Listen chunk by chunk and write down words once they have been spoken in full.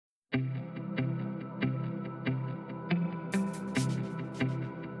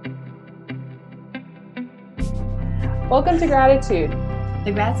Welcome to Gratitude,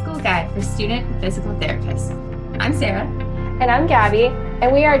 the grad school guide for student physical therapists. I'm Sarah. And I'm Gabby,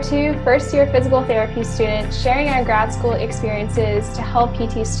 and we are two first-year physical therapy students sharing our grad school experiences to help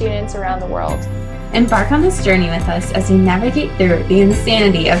PT students around the world. Embark on this journey with us as we navigate through the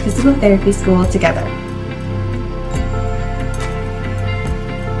insanity of physical therapy school together.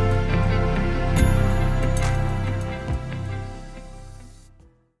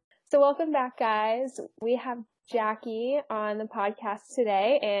 So welcome back, guys. We have Jackie on the podcast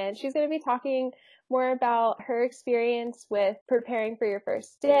today, and she's going to be talking more about her experience with preparing for your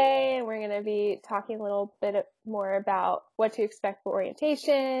first day, and we're going to be talking a little bit more about what to expect for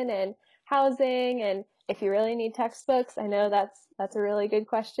orientation and housing, and if you really need textbooks. I know that's a really good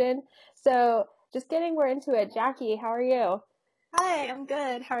question. So just getting more into it, Jackie, how are you? Hi, I'm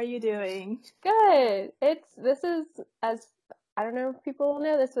good. How are you doing? Good. I don't know if people will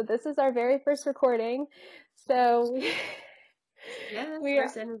know this, but this is our very first recording. So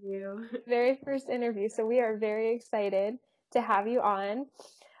first interview. Very first interview. So we are very excited to have you on.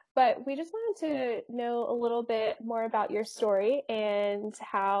 But we just wanted to know a little bit more about your story and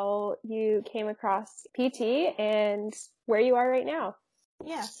how you came across PT and where you are right now.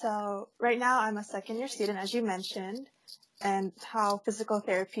 Yeah, so right now I'm a second-year student, as you mentioned, and how physical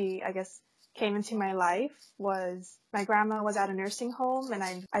therapy, I guess, came into my life was my grandma was at a nursing home, and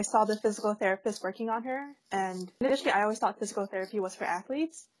I saw the physical therapist working on her. And initially, I always thought physical therapy was for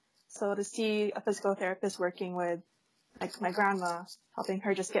athletes. So to see a physical therapist working with like my grandma, helping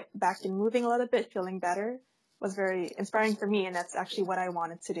her just get back and moving a little bit, feeling better, was very inspiring for me, and that's actually what I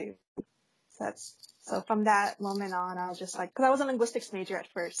wanted to do. So from that moment on, I was just like, because I was a linguistics major at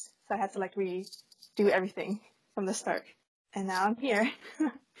first, so I had to like redo everything from the start. And now I'm here.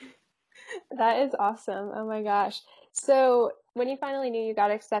 That is awesome. Oh my gosh. So when you finally knew you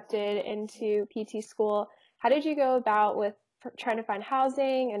got accepted into PT school, how did you go about with trying to find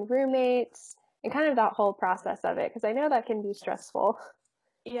housing and roommates and kind of that whole process of it? Because I know that can be stressful.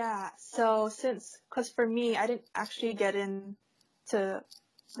 Yeah, so because for me, I didn't actually get into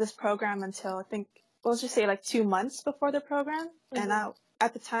this program until I think, let's just say like 2 months before the program. Mm-hmm. And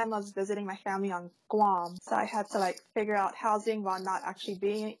at the time I was visiting my family on Guam, so I had to like figure out housing while not actually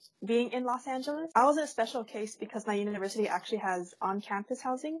being in Los Angeles. I was in a special case because my university actually has on-campus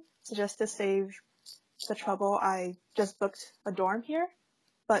housing, so just to save the trouble, I just booked a dorm here.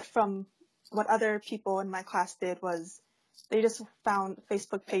 But from what other people in my class did was they just found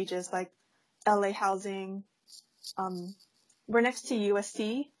Facebook pages like LA Housing. We're next to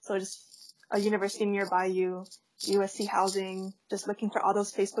USC, so just a university nearby you, USC Housing, just looking for all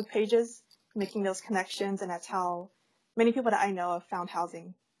those Facebook pages, making those connections, and that's how many people that I know have found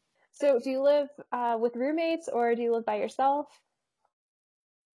housing. So do you live with roommates or do you live by yourself?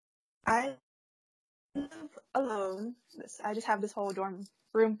 I live alone. I just have this whole dorm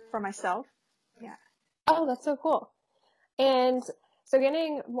room for myself. Yeah. Oh, that's so cool. And so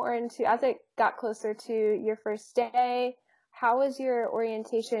getting more into, as it got closer to your first day, how was your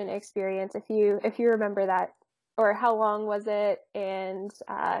orientation experience, if you remember that, or how long was it, and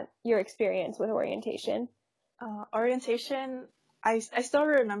your experience with orientation? Orientation, I still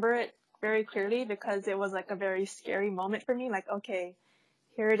remember it very clearly because it was like a very scary moment for me. Like, okay,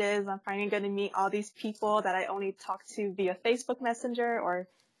 here it is. I'm finally going to meet all these people that I only talk to via Facebook Messenger or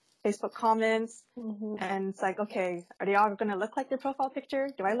Facebook comments. Mm-hmm. And it's like, okay, are they all going to look like their profile picture?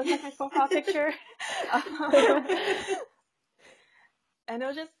 Do I look like my profile picture? And it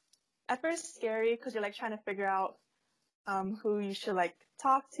was just at first scary because you're like trying to figure out who you should like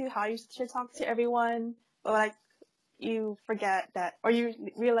talk to, how you should talk to everyone. But like you forget that, or you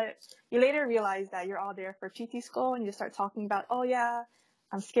later realize that you're all there for PT school, and you start talking about, oh yeah,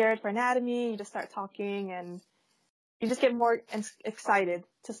 I'm scared for anatomy. You just start talking, and you just get more excited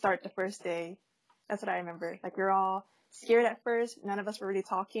to start the first day. That's what I remember. Like we were all scared at first. None of us were really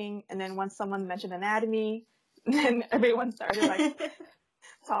talking, and then once someone mentioned anatomy, then everyone started like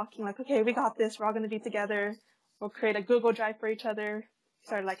talking. Like, okay, we got this. We're all gonna be together. We'll create a Google Drive for each other.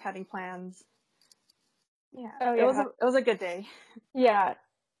 Started like having plans. Yeah. Oh, yeah. It was a good day. Yeah,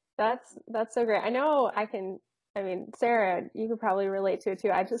 that's so great. I mean, Sarah, you could probably relate to it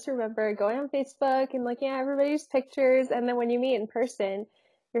too. I just remember going on Facebook and looking at everybody's pictures, and then when you meet in person,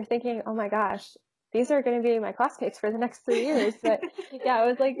 you're thinking, oh my gosh, these are going to be my classmates for the next 3 years. But yeah, it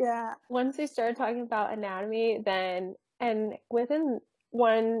was like, yeah. Once we started talking about anatomy, and within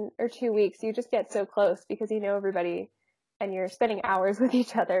 1 or 2 weeks, you just get so close because you know everybody and you're spending hours with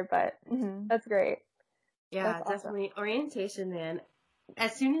each other, but mm-hmm. That's great. Yeah, that's definitely awesome. Orientation, man.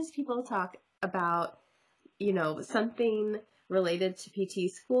 As soon as people talk about, something related to PT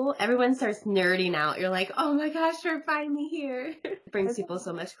school, everyone starts nerding out. You're like, oh my gosh, we're finally here. It brings people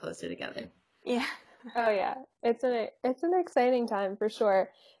so much closer together. Yeah. Oh yeah, it's an exciting time for sure.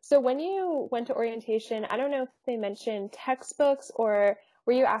 So when you went to orientation, I don't know if they mentioned textbooks, or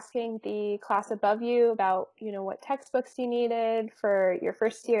were you asking the class above you about, what textbooks you needed for your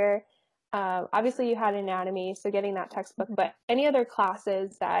first year? Obviously you had anatomy, so getting that textbook, but any other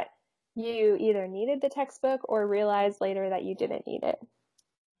classes that you either needed the textbook or realized later that you didn't need it?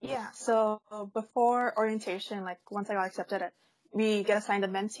 Yeah. So before orientation, like once I got accepted, we get assigned a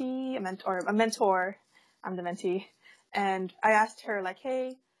mentee, a mentor. I'm the mentee. And I asked her like,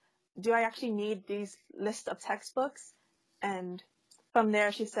 hey, do I actually need these list of textbooks? And from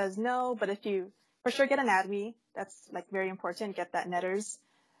there she says no, but if you for sure get anatomy, that's like very important, get that Netters.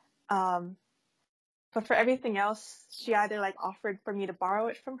 But for everything else, she either like offered for me to borrow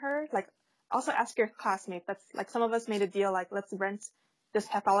it from her, like also ask your classmates. That's like some of us made a deal like let's rent this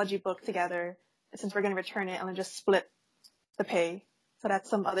pathology book together since we're going to return it and then just split the pay. So that's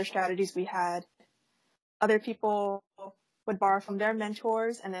some other strategies we had. Other people would borrow from their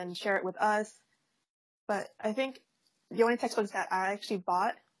mentors and then share it with us. But I think the only textbooks that I actually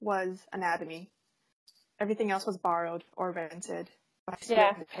bought was anatomy. Everything else was borrowed or rented. But I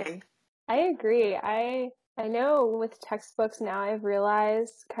split the pay. I agree. I know with textbooks now I've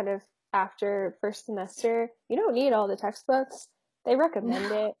realized kind of after first semester, you don't need all the textbooks. They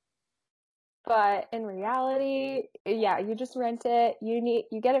recommend it. But in reality, yeah, you just rent it.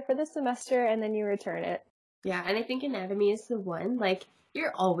 You get it for the semester and then you return it. Yeah, and I think anatomy is the one, like,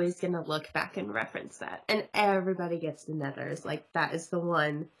 you're always going to look back and reference that. And everybody gets the Netters. Like, that is the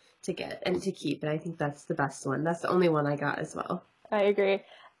one to get and to keep. And I think that's the best one. That's the only one I got as well. I agree.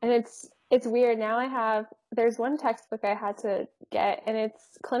 And it's weird. Now there's one textbook I had to get, and it's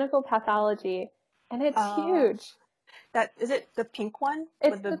clinical pathology, and it's huge. Is it the pink one?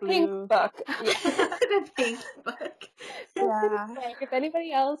 It's with the blue pink book. Yeah. The pink book. Yeah. If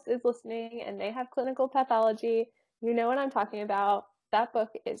anybody else is listening and they have clinical pathology, you know what I'm talking about. That book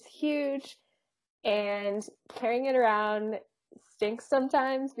is huge, and carrying it around stinks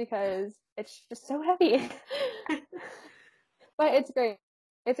sometimes because it's just so heavy. But it's great.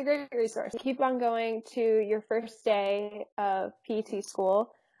 It's a great resource. Keep on going to your first day of PT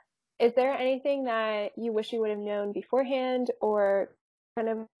school. Is there anything that you wish you would have known beforehand, or kind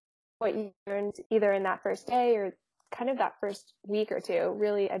of what you learned either in that first day or kind of that first week or two,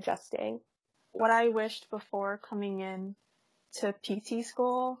 really adjusting? What I wished before coming in to PT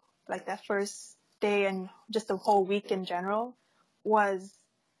school, like that first day and just the whole week in general, was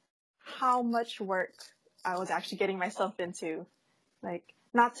how much work I was actually getting myself into. Like,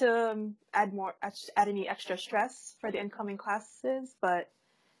 not to add any extra stress for the incoming classes, but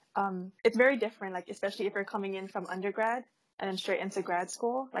it's very different, like especially if you're coming in from undergrad and then straight into grad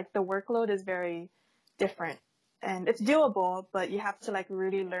school. Like the workload is very different, and it's doable, but you have to like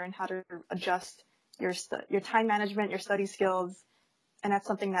really learn how to adjust your time management, your study skills, and that's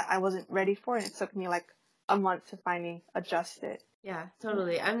something that I wasn't ready for, and it took me like a month to finally adjust it. Yeah,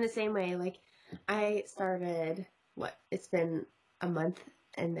 totally. I'm the same way. Like, I started, it's been a month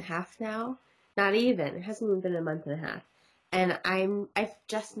and a half now. Not even. It hasn't even been a month and a half. And I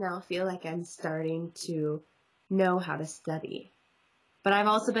just now feel like I'm starting to know how to study. But I've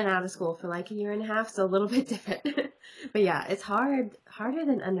also been out of school for like a year and a half, so a little bit different. But yeah, it's harder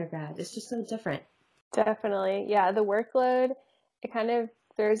than undergrad. It's just so different. Definitely. Yeah, the workload, it kind of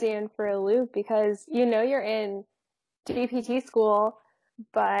throws you in for a loop because you're in DPT school,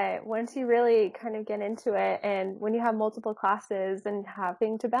 but once you really kind of get into it, and when you have multiple classes and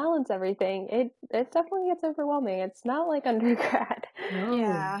having to balance everything, it definitely gets overwhelming. It's not like undergrad. No.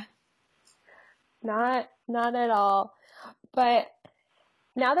 Yeah. Not at all. But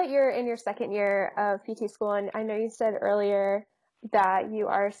now that you're in your second year of PT school, and I know you said earlier that you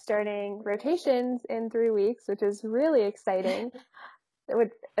are starting rotations in 3 weeks, which is really exciting.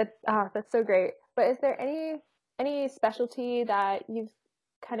 That's so great. But is there any specialty that you've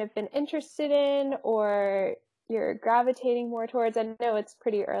kind of been interested in or you're gravitating more towards? I know it's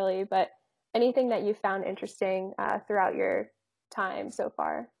pretty early, but anything that you found interesting throughout your time so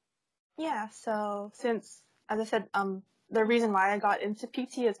far? Yeah, so since, as I said, the reason why I got into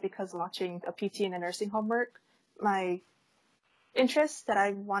PT is because watching a PT in a nursing home work, my interest that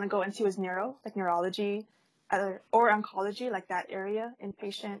I want to go into is neurology, or oncology, like that area,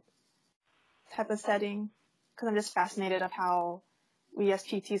 inpatient type of setting, because I'm just fascinated of how we as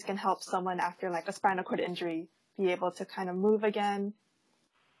PTs can help someone after like a spinal cord injury be able to kind of move again,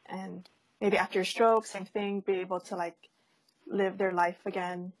 and maybe after a stroke, same thing, be able to like live their life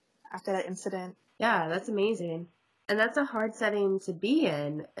again after that incident. Yeah, that's amazing. And that's a hard setting to be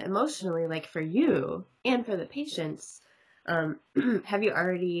in emotionally, like for you and for the patients. Have you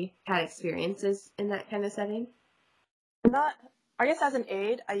already had experiences in that kind of setting? Not, I guess as an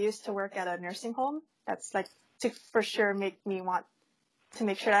aide, I used to work at a nursing home. That's like to for sure make me want to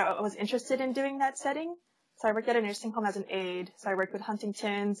make sure I was interested in doing that setting. So I worked at a nursing home as an aide. So I worked with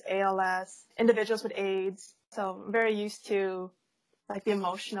Huntington's, ALS, individuals with AIDS. So I'm very used to like the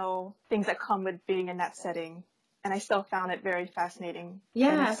emotional things that come with being in that setting. And I still found it very fascinating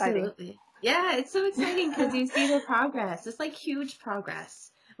Yeah, and exciting. absolutely. Yeah, it's so exciting because you see the progress. It's like huge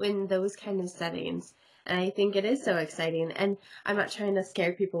progress in those kind of settings. And I think it is so exciting. And I'm not trying to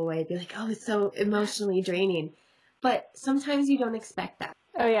scare people away, be like, oh, it's so emotionally draining. But sometimes you don't expect that.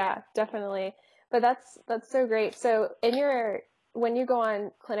 Oh yeah, definitely. But that's so great. So when you go on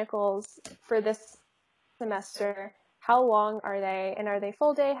clinicals for this semester, how long are they? And are they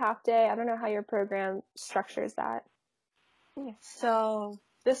full day, half day? I don't know how your program structures that. Yeah. So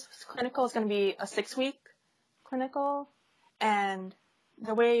this clinical is going to be a 6-week clinical, and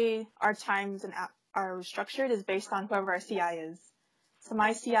the way our times and are structured is based on whoever our CI is. So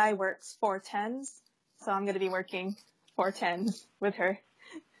my CI works 4/10s, so I'm going to be working 4/10s with her.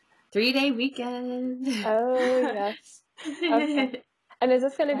 3-day weekend. Oh, yes. Okay. And is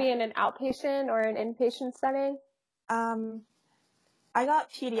this going to be in an outpatient or an inpatient setting? I got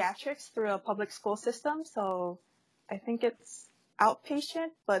pediatrics through a public school system, so I think it's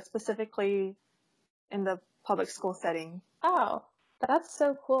outpatient, but specifically in the public school setting. Oh, that's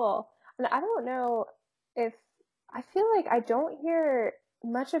so cool. And I don't know if I feel like I don't hear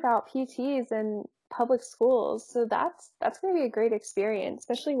much about PTs in public schools, so that's going to be a great experience,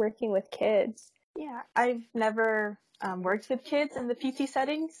 especially working with kids. Yeah, I've never worked with kids in the PT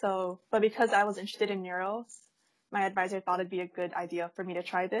setting, but because I was interested in neurals, my advisor thought it'd be a good idea for me to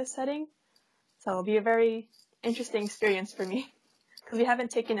try this setting. So it'll be a very interesting experience for me because we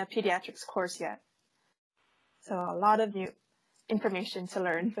haven't taken a pediatrics course yet. So a lot of new information to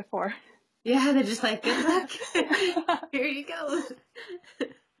learn before. Yeah, they're just like, good luck. Here you go.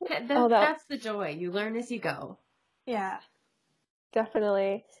 That's the joy. You learn as you go. Yeah.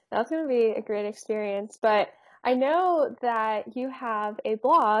 Definitely. That's going to be a great experience. But I know that you have a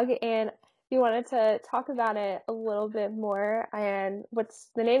blog and you wanted to talk about it a little bit more, and what's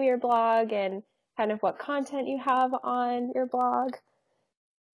the name of your blog and kind of what content you have on your blog.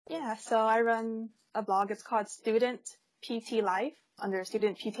 Yeah, so I run a blog. It's called Student PT Life under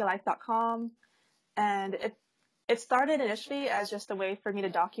studentptlife.com. And it started initially as just a way for me to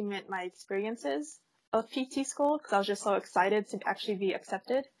document my experiences of PT school because I was just so excited to actually be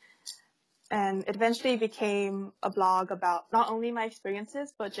accepted. And it eventually became a blog about not only my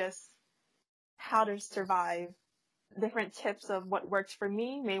experiences, but just how to survive. Different tips of what worked for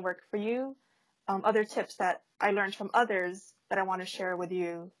me may work for you. Other tips that I learned from others that I want to share with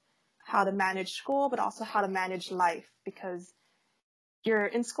you. How to manage school, but also how to manage life, because you're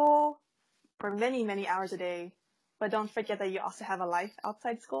in school for many, many hours a day, but don't forget that you also have a life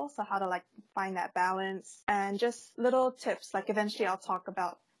outside school. So how to like find that balance, and just little tips. Like eventually I'll talk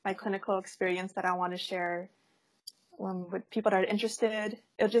about my clinical experience that I want to share with people that are interested.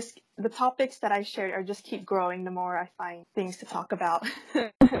 The topics that I share are just keep growing the more I find things to talk about.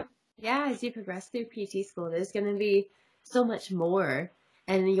 Yeah, as you progress through PT school, there's going to be so much more,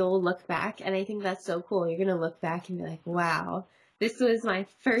 and you'll look back, and I think that's so cool. You're going to look back and be like, wow, this was my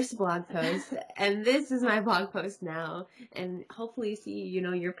first blog post, and this is my blog post now, and hopefully see,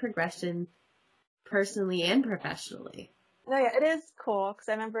 your progression personally and professionally. No, yeah, it is cool, because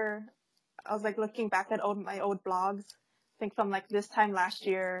I remember I was like looking back at my old blogs. I think from like this time last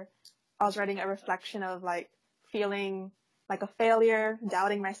year, I was writing a reflection of like feeling like a failure,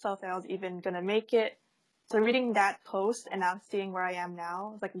 doubting myself that I was even gonna make it. So reading that post and now seeing where I am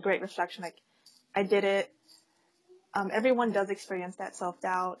now is like a great reflection. Like I did it. Everyone does experience that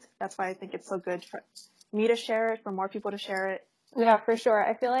self-doubt. That's why I think it's so good for me to share it, for more people to share it. Yeah, for sure.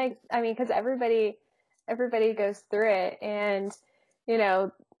 I feel like, because everybody goes through it, and,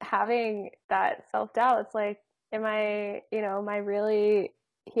 having that self-doubt, it's like, am I really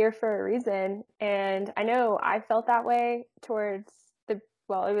here for a reason? And I know I felt that way towards it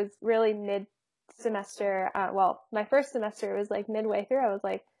was really mid-semester. My first semester, it was like midway through, I was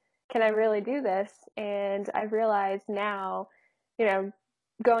like, can I really do this? And I realized now,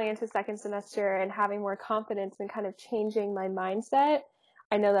 going into second semester and having more confidence and kind of changing my mindset,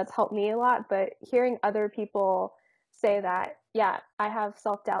 I know that's helped me a lot. But hearing other people say that, yeah, I have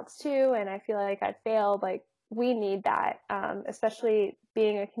self-doubts too, and I feel like I failed, like we need that, especially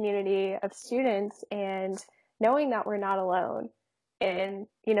being a community of students and knowing that we're not alone in,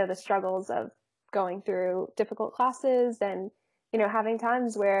 the struggles of going through difficult classes and, having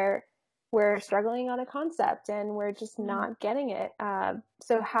times where we're struggling on a concept and we're just not getting it.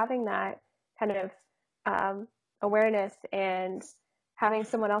 So having that kind of awareness and having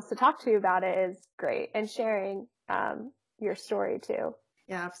someone else to talk to about it is great, and sharing your story too.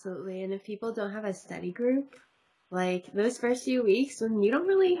 Yeah, absolutely. And if people don't have a study group, like those first few weeks when you don't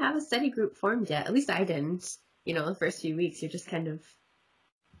really have a study group formed yet, at least I didn't, the first few weeks, you're just kind of,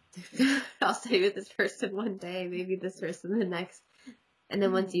 I'll study with this person one day, maybe this person the next. And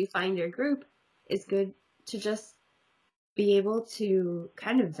then once you find your group, it's good to just be able to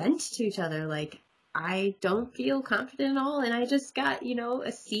kind of vent to each other. Like, I don't feel confident at all, and I just got,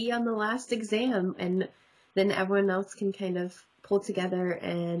 a C on the last exam. And then everyone else can kind of pull together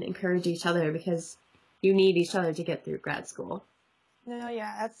and encourage each other, because you need each other to get through grad school. No,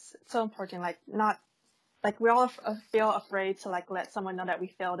 yeah, that's so important. Like, not, like, we all feel afraid to, like, let someone know that we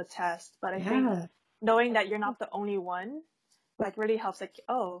failed a test. But I think knowing that you're not the only one, like, really helps. Like,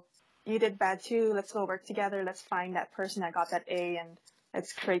 oh, you did bad too. Let's go work together. Let's find that person that got that A, and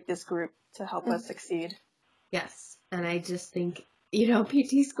let's create this group to help us succeed. Yes. And I just think,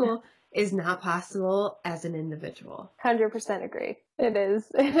 PT school is not possible as an individual. 100% agree. It is.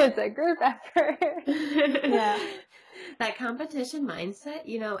 It's a group effort. Yeah. That competition mindset,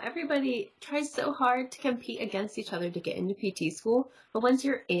 everybody tries so hard to compete against each other to get into PT school. But once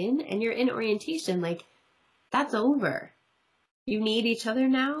you're in and you're in orientation, like, that's over. You need each other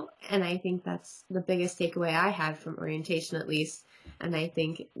now. And I think that's the biggest takeaway I had from orientation, at least. And I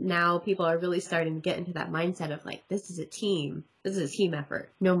think now people are really starting to get into that mindset of, like, this is a team. This is a team effort.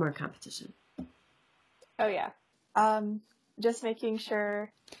 No more competition. Oh, yeah. Just making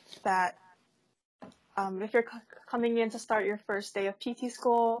sure that if you're coming in to start your first day of PT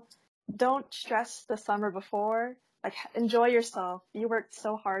school, don't stress the summer before. Like, enjoy yourself. You worked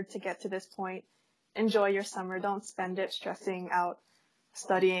so hard to get to this point. Enjoy your summer. Don't spend it stressing out,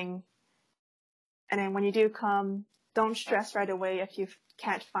 studying. And then when you do come, don't stress right away if you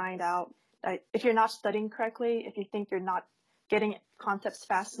can't find out. If you're not studying correctly, if you think you're not getting concepts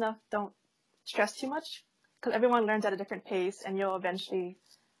fast enough, don't stress too much, because everyone learns at a different pace, and you'll eventually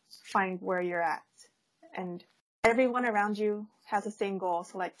find where you're at. And everyone around you has the same goal,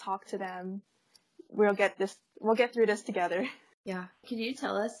 so, like, talk to them. We'll get through this together. Yeah. Can you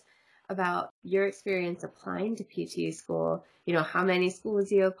tell us about your experience applying to PT school? How many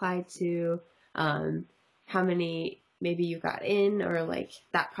schools you applied to, how many maybe you got in, or, like,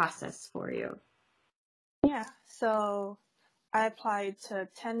 that process for you? Yeah. So I applied to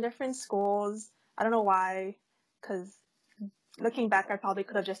 10 different schools. I don't know why, because looking back, I probably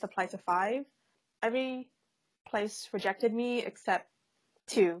could have just applied to 5. Every place rejected me except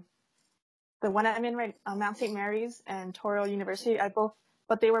 2. The one I'm in right now, Mount St. Mary's and Touro University,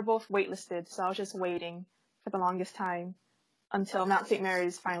 but they were both waitlisted, so I was just waiting for the longest time until Mount St.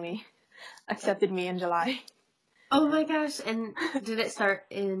 Mary's finally accepted me in July. Oh my gosh. And did it start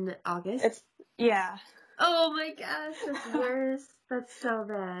in August? Yeah. Oh my gosh, that's worse. That's so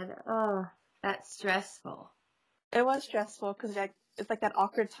bad. Oh, that's stressful. It was stressful because it's like that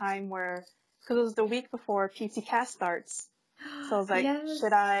awkward time where, because it was the week before PT Cast starts. So I was like, yes.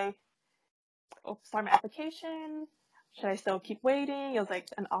 Should I start my application? Should I still keep waiting? It was like,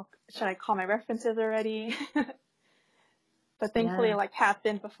 should I call my references already? But thankfully, it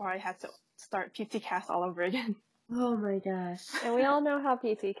happened before I had to start PT Cast all over again. Oh my gosh. And we all know how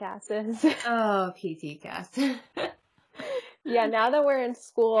PT Cast is. Oh, PT Cast. Yeah, now that we're in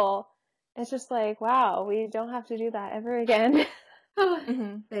school, it's just like, wow, we don't have to do that ever again.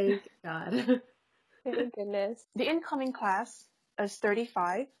 Thank God. Thank goodness. The incoming class is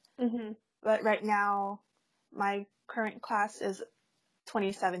 35, but right now, my current class is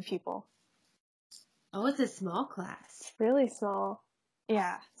 27 people. Oh, it's a small class. It's really small.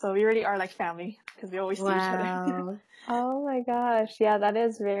 Yeah, so we really are like family, because we always see each other. Oh my gosh. Yeah, that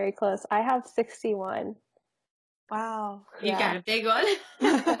is very close. I have 61. Wow. You got a big one.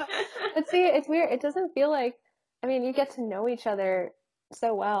 But see, it's weird. It doesn't feel like, you get to know each other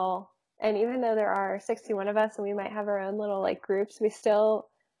so well. And even though there are 61 of us and we might have our own little, like, groups,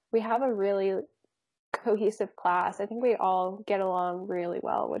 we have a really cohesive class. I think we all get along really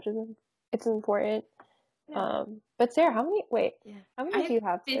well, which is, it's important. Yeah. But Sarah, how many do you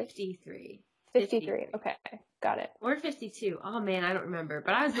have? 53. 53. Okay, got it. Or 52. Oh man, I don't remember.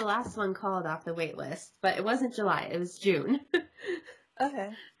 But I was the last one called off the wait list. But it wasn't July, it was June.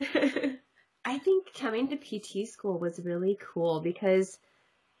 Okay. I think coming to PT school was really cool because,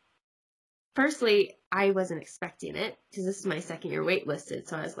 firstly, I wasn't expecting it because this is my second year waitlisted.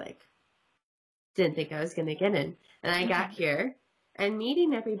 So I was like, didn't think I was going to get in. And I got here And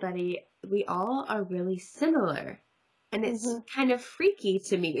meeting everybody, we all are really similar. And it's kind of freaky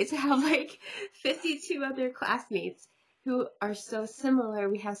to me to have like 52 other classmates who are so similar.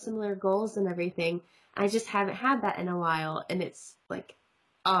 We have similar goals and everything. I just haven't had that in a while. And it's like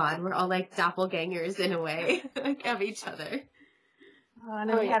odd. We're all like doppelgangers in a way, like of each other. And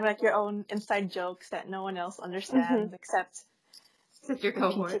then you have like your own inside jokes that no one else understands except your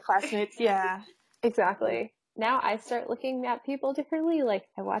cohort. PT classmates. Yeah. Exactly. Now I start looking at people differently. Like,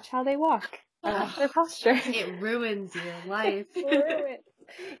 I watch how they walk. I watch their posture. It ruins your life.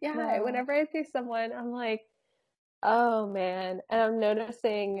 Yeah, No. whenever I see someone, I'm like, oh man. And I'm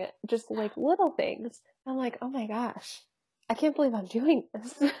noticing just like little things. I'm like, oh my gosh, I can't believe I'm doing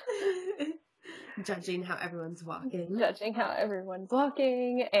this. Judging how everyone's walking.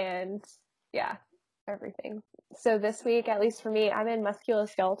 And yeah, everything. So this week, at least for me, I'm in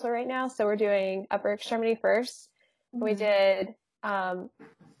musculoskeletal right now. So we're doing upper extremity first. We did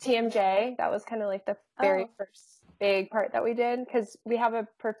TMJ. That was kind of like the very first big part that we did, because we have a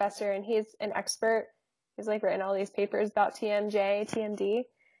professor and he's an expert. He's like written all these papers about TMJ, TMD,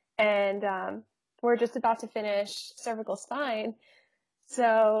 and we're just about to finish cervical spine.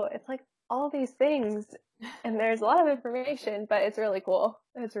 So it's like all these things, and there's a lot of information, but it's really cool.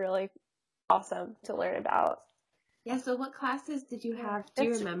 It's really awesome to learn about. Yeah, so what classes did you have? Do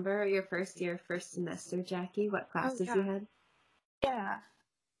you remember your first semester, Jackie? What classes you had? Yeah.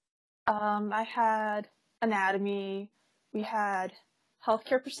 I had anatomy. We had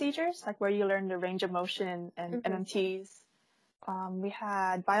healthcare procedures, like where you learn the range of motion and MMTs. We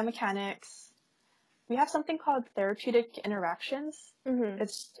had biomechanics. We have something called therapeutic interactions.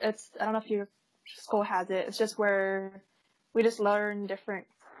 It's I don't know if your school has it. It's just where we just learn different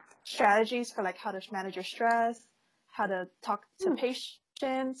strategies for like how to manage your stress, how to talk to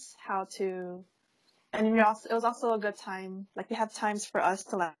patients, and it was also a good time. Like, we have times for us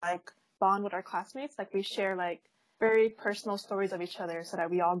to like bond with our classmates. Like, we share like very personal stories of each other so that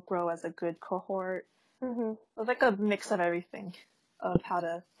we all grow as a good cohort. It was like a mix of everything, of how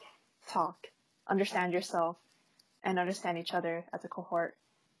to talk, understand yourself, and understand each other as a cohort.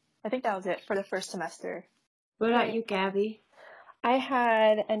 I think that was it for the first semester. What about you, Gabby? I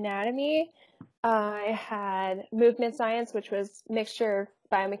had anatomy. I had movement science, which was mixture of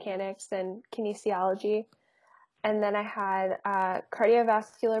biomechanics and kinesiology. And then I had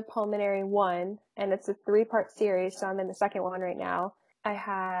cardiovascular pulmonary 1, and it's a 3-part series, so I'm in the second one right now. I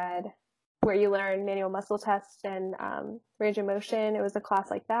had where you learn manual muscle tests and range of motion. It was a class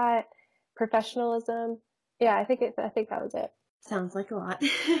like that. Professionalism. Yeah, I think that was it. Sounds like a lot.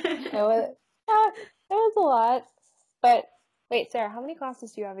 It was a lot. But wait, Sarah, how many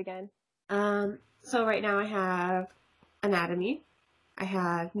classes do you have again? So right now I have anatomy, I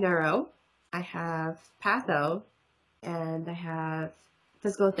have neuro, I have patho, and I have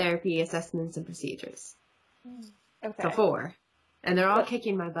physical therapy assessments and procedures. Okay. So 4. And they're all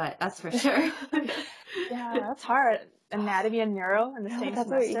kicking my butt, that's for sure. Yeah, that's hard. Anatomy and neuro in the same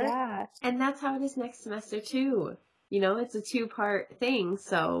semester. Yeah. And that's how it is next semester too. You know, it's a 2-part thing,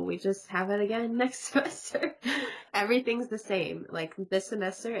 so we just have it again next semester. Everything's the same. Like, this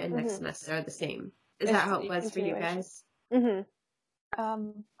semester and next semester are the same. Is that how it was for you guys?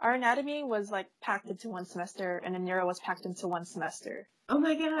 Our anatomy was like packed into one semester, and then neuro was packed into one semester. Oh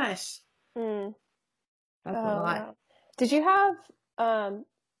my gosh. That's a lot. Wow. Did you have,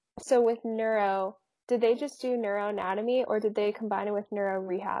 so with neuro, did they just do neuroanatomy, or did they combine it with neuro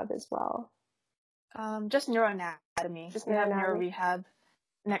rehab as well? Just neuroanatomy. Just we have neuroanatomy? neuro rehab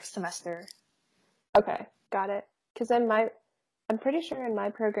next semester. Okay, got it. Because then I'm pretty sure in my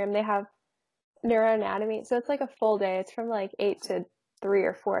program they have neuroanatomy, so it's like a full day. It's from like 8 to 3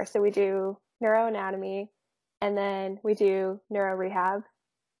 or 4. So we do neuroanatomy, and then we do neuro rehab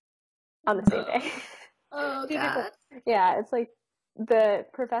on the same day. Oh God. Yeah, it's like the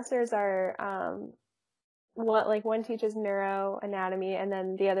professors are one teaches neuroanatomy and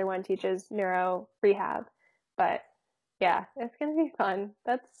then the other one teaches neuro rehab. But yeah, it's gonna be fun.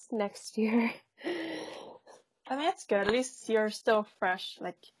 That's next year. I mean, it's good. At least you're still fresh.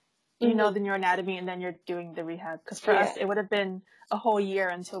 Like, you know the neuroanatomy, and then you're doing the rehab. Because for us, it would have been a whole year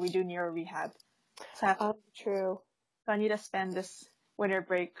until we do neuro rehab. So True. So I need to spend this winter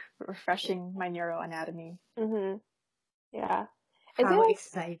break refreshing my neuroanatomy. Yeah. How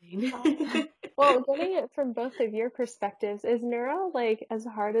exciting. Well, getting it from both of your perspectives, is neuro like as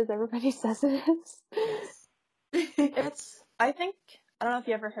hard as everybody says it is? I don't know if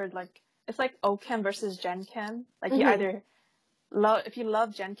you ever heard, like, it's like OChem versus Gen Chem. Like, you either if you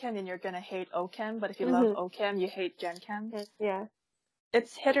love Gen Chem, then you're gonna hate OChem, but if you love OChem, you hate Gen Chem. Yeah.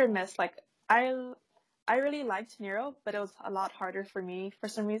 It's hit or miss. Like, I I really liked neuro, but it was a lot harder for me for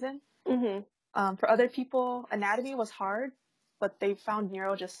some reason. Mm-hmm. For other people, anatomy was hard, but they found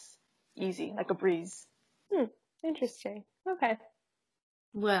neuro just easy, like a breeze. Interesting. Okay.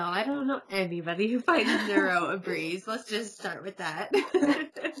 Well, I don't know anybody who finds neuro a breeze. Let's just start with that.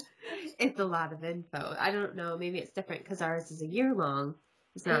 It's a lot of info. I don't know. Maybe it's different because ours is a year long.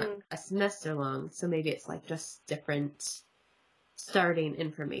 It's not a semester long. So maybe it's like just different starting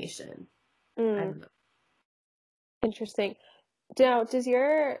information. I don't know. Interesting. Now,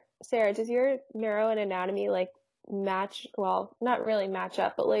 Sarah, does your neuro and anatomy like match, well, not really match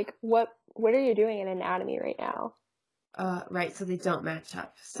up, but like what are you doing in anatomy right now? Right, so they don't match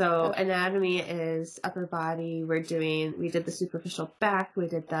up. So anatomy is upper body. We did the superficial back. We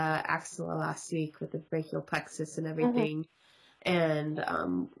did the axilla last week with the brachial plexus and everything. And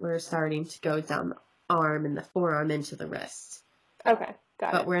we're starting to go down the arm and the forearm into the wrist. Okay, got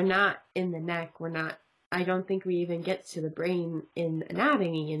it. But we're not in the neck. I don't think we even get to the brain in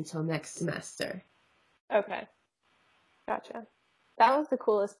anatomy until next semester. Okay, gotcha. That was the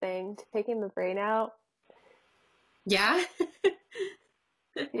coolest thing, taking the brain out. Yeah?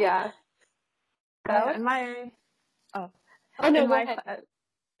 Yeah. In my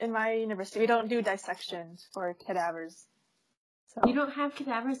university, we don't do dissections for cadavers. So You don't have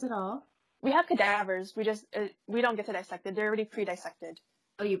cadavers at all? we have cadavers. We don't get to dissect it. They're already pre-dissected.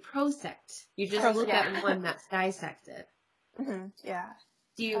 Oh, you prosect. You just look at one that's dissected. Yeah.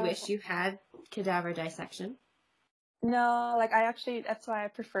 Do you wish you had cadaver dissection? No, like that's why I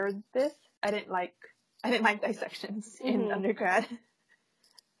preferred this. I didn't like dissections in undergrad.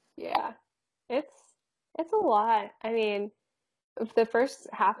 Yeah. It's a lot. I mean, the first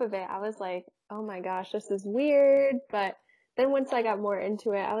half of it, I was like, oh my gosh, this is weird. But then once I got more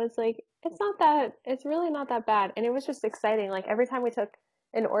into it, I was like, it's really not that bad. And it was just exciting. Like every time we took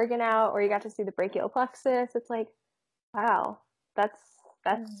an organ out or you got to see the brachial plexus, it's like, wow, that's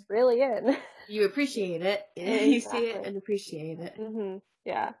really it. You appreciate it. Exactly. You see it and appreciate it.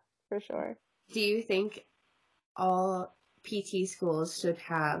 Yeah, for sure. Do you think all PT schools should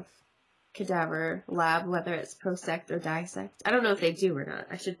have cadaver lab, whether it's prosect or dissect? I don't know if they do or not.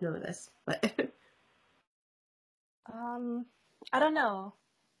 I should know this, but I don't know.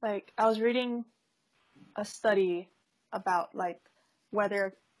 Like I was reading a study about like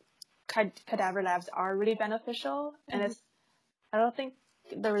whether cadaver labs are really beneficial, and I don't think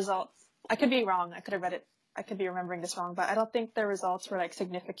the results. I could be wrong. I could have read it. I could be remembering this wrong, but I don't think the results were like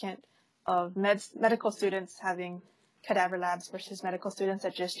significant of medical students having cadaver labs versus medical students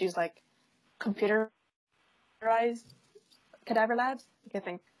that just use like computerized cadaver labs. I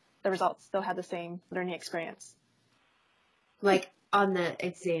think the results still had the same learning experience. like on the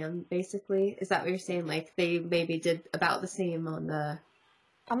exam, basically, is that what you're saying? Like they maybe did about the same on the.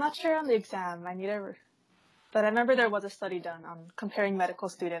 I'm not sure on the exam. But I remember there was a study done on comparing medical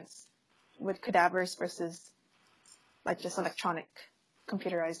students with cadavers versus like just electronic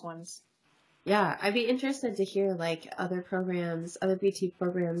computerized ones. Yeah, I'd be interested to hear like other PT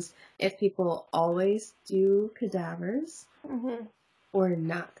programs, if people always do cadavers or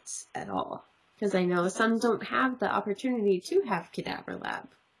not at all. Because I know some don't have the opportunity to have cadaver lab.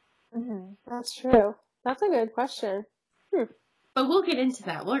 That's true. That's a good question. But we'll get into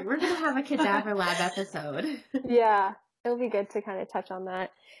that. We're going to have a cadaver lab episode. Yeah, it'll be good to kind of touch on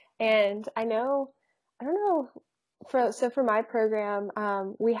that. And I don't know, for my program,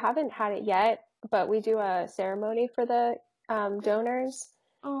 we haven't had it yet, but we do a ceremony for the donors,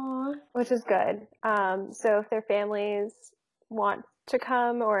 Aww. which is good. So if their families want to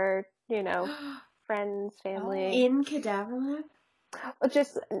come or, friends, family. In cadaver lab?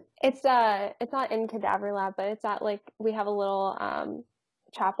 It's not in cadaver lab, but it's at like, we have a little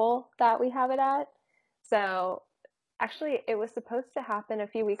chapel that we have it at. So actually it was supposed to happen a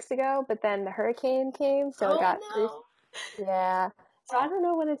few weeks ago, but then the hurricane came, so yeah. So I don't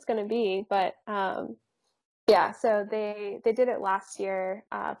know when it's going to be, but yeah, so they did it last year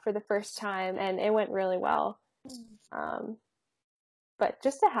for the first time and it went really well. But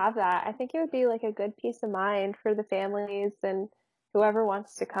just to have that, I think it would be like a good peace of mind for the families and whoever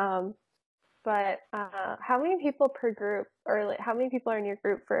wants to come. But how many people per group, or like, how many people are in your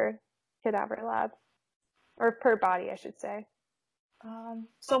group for cadaver lab, or per body, I should say?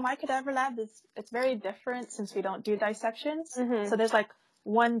 So my cadaver lab it's very different since we don't do dissections. So there's like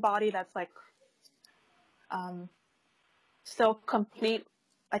one body that's like still complete,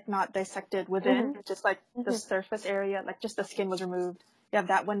 like not dissected within, just like the surface area, like just the skin was removed. You have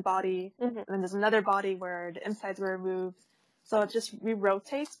that one body, and then there's another body where the insides were removed. So we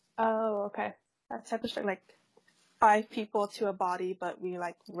rotate. Oh, okay. That type of like 5 people to a body, but we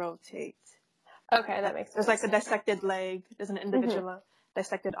like rotate. Okay, that makes sense. There's like a dissected leg, there's an individual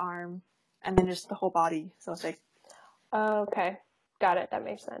dissected arm, and then just the whole body. So it's like, Okay, got it. That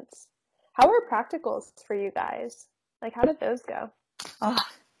makes sense. How were practicals for you guys? Like, how did those go? oh,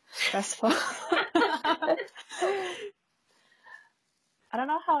 stressful. I don't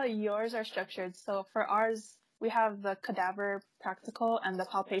know how yours are structured. So for ours, we have the cadaver practical and the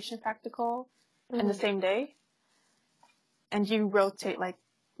palpation practical in the same day. And you rotate, like,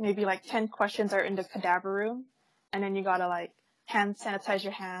 maybe like 10 questions are in the cadaver room. And then you gotta like hand sanitize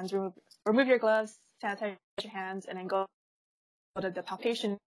your hands, remove your gloves, sanitize your hands, and then go to the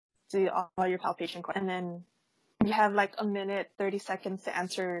palpation, do all your palpation questions. And then you have like a minute, 30 seconds to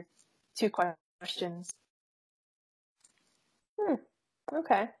answer 2 questions.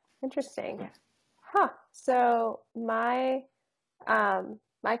 Okay, interesting. Yeah. Huh. So my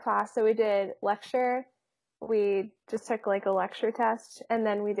class, so we did lecture. We just took like a lecture test, and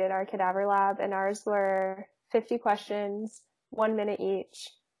then we did our cadaver lab, and ours were 50 questions, 1 minute each.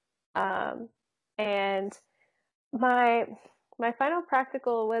 And my final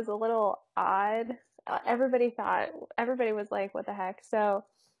practical was a little odd. Everybody was like, what the heck? So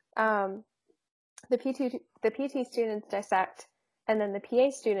the PT students dissect, and then the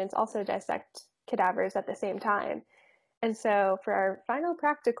PA students also dissect cadavers at the same time. And so for our final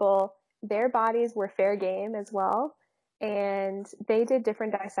practical, their bodies were fair game as well. And they did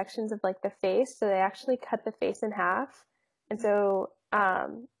different dissections of like the face. So they actually cut the face in half. And so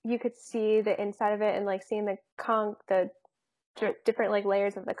you could see the inside of it, and like seeing the different like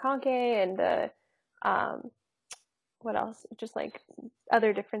layers of the conch and the what else? Just like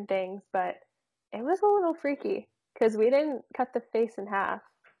other different things. But it was a little freaky because we didn't cut the face in half.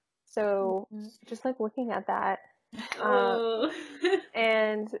 So just like looking at that,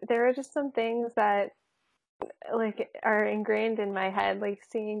 and there are just some things that like are ingrained in my head, like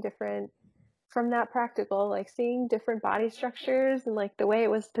seeing different from that practical, like seeing different body structures and like the way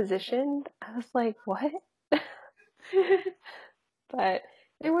it was positioned. I was like, what? But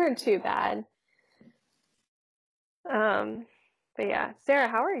they weren't too bad. But yeah, Sarah,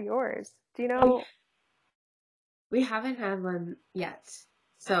 how are yours? Do you know? We haven't had one yet.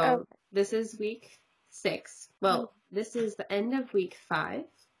 So this is week 6. Well, this is the end of week 5.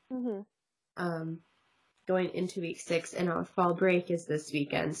 Going into week 6, and our fall break is this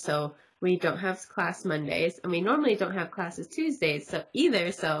weekend. So we don't have class Mondays, and we normally don't have classes Tuesdays. So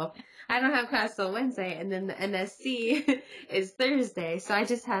I don't have class on Wednesday, and then the NSC is Thursday. So I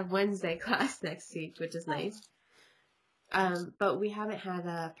just have Wednesday class next week, which is nice. But we haven't had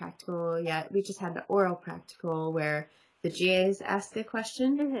a practical yet. We just had the oral practical where the GAs ask a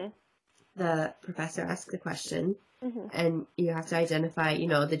question, the professor asks a question, and you have to identify,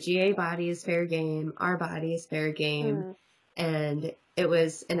 the GA body is fair game, our body is fair game, and it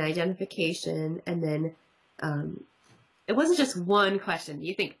was an identification, and then it wasn't just one question.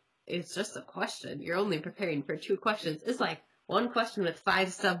 You think it's just a question. You're only preparing for 2 questions. It's like one question with 5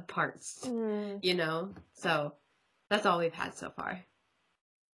 subparts, So that's all we've had so far.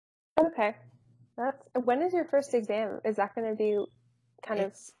 Okay. When is your first exam? Is that going to be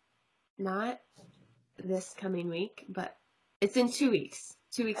It's not this coming week, but it's in 2 weeks.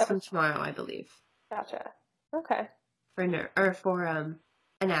 2 weeks from tomorrow, I believe. Gotcha. Okay. For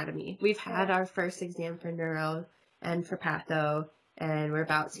anatomy. We've had our first exam for neuro and for patho, and we're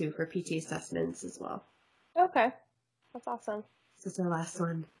about to for PT assessments as well. Okay. That's awesome. This is our last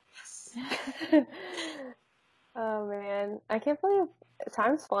one. Yes. Oh man, I can't believe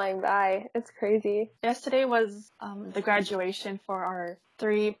time's flying by. It's crazy. Yesterday was the graduation for our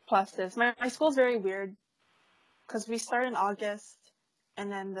 3 pluses. My school's very weird because we start in August, and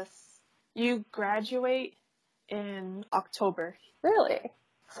then you graduate in October. Really?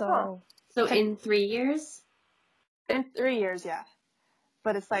 So in 3 years? In 3 years, yeah.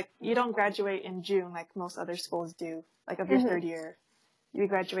 But it's like you don't graduate in June like most other schools do, like of your 3rd year. You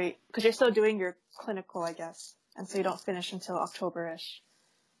graduate because you're still doing your clinical, I guess, and so you don't finish until October-ish.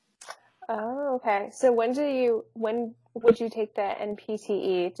 Oh, okay. So when would you take the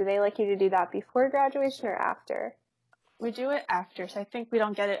NPTE? Do they like you to do that before graduation or after? We do it after, so I think we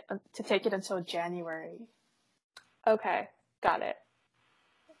don't get it to take it until January. Okay, got it.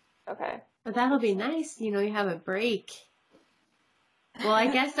 Okay. But that'll be nice, you have a break. Well, I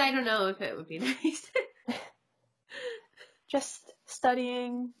guess I don't know if it would be nice. Just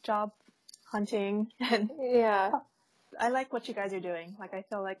studying, job hunting, and yeah. I like what you guys are doing. Like, I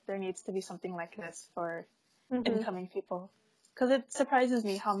feel like there needs to be something like this for incoming people. Because it surprises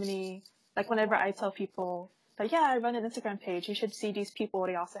me how many, like, whenever I tell people, like, yeah, I run an Instagram page, you should see these people,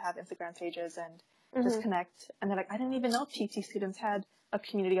 they also have Instagram pages, and just connect. And they're like, I didn't even know PT students had a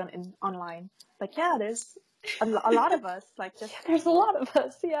community online. Like, yeah, there's a lot of us. Like, just There's a lot of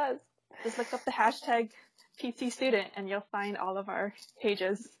us, yes. just look up the hashtag PT student and you'll find all of our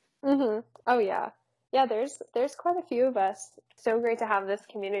pages. Mm-hmm. Oh yeah. Yeah, there's quite a few of us. So great to have this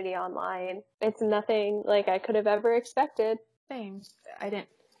community online. It's nothing like I could have ever expected. Same. I didn't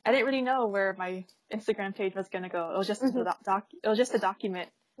really know where my Instagram page was gonna go. It was just it was just to document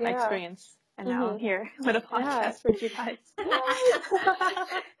my experience. And now I'm here with a podcast with you guys.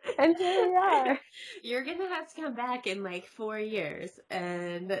 And here we are. You're gonna have to come back in like 4 years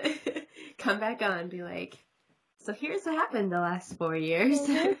and come back on and be like, so here's what happened the last 4 years.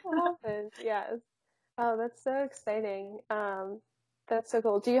 Here's what happened. Yes. Oh, that's so exciting. That's so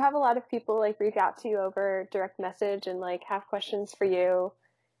cool. Do you have a lot of people like reach out to you over direct message and like have questions for you?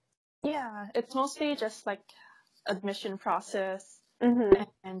 Yeah, it's mostly just like admission process Mm-hmm.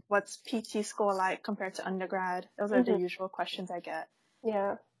 and what's PT school like compared to undergrad. Those are the usual questions I get.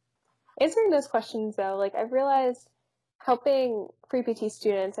 Yeah. Answering those questions though, like I've realized helping free PT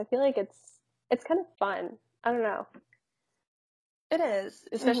students, I feel like it's kind of fun. I don't know. It is,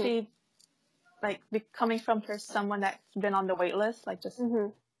 especially like coming from someone that's been on the wait list, like just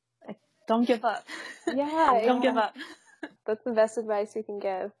like don't give up. Yeah. Don't give up. That's the best advice you can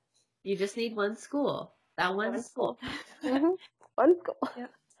give. You just need one school. That one school. One school. Yeah.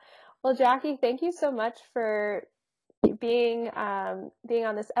 Well, Jackie, thank you so much for being on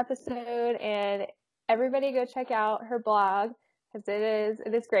this episode, and everybody go check out her blog because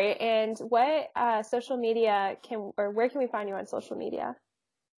it is great. And what social media where can we find you on social media?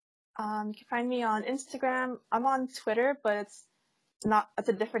 You can find me on Instagram. I'm on Twitter, but it's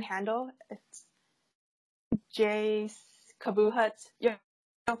a different handle. It's J Kabuhut. You'll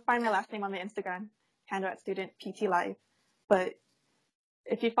find my last name on the Instagram handle at Student PT Live. But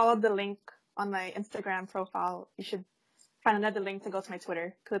if you follow the link on my Instagram profile, you should find another link to go to my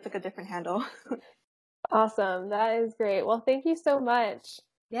Twitter because it's like a different handle. Awesome. That is great. Well, thank you so much.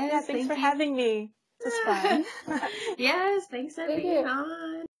 Yes, Yeah, thanks for having me. It was fun. Yes, thanks for Thank being you.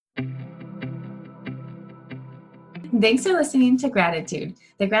 on. Thanks for listening to Gratitude,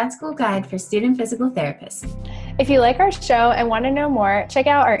 the grad school guide for student physical therapists. If you like our show and want to know more, check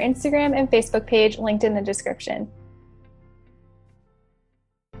out our Instagram and Facebook page linked in the description.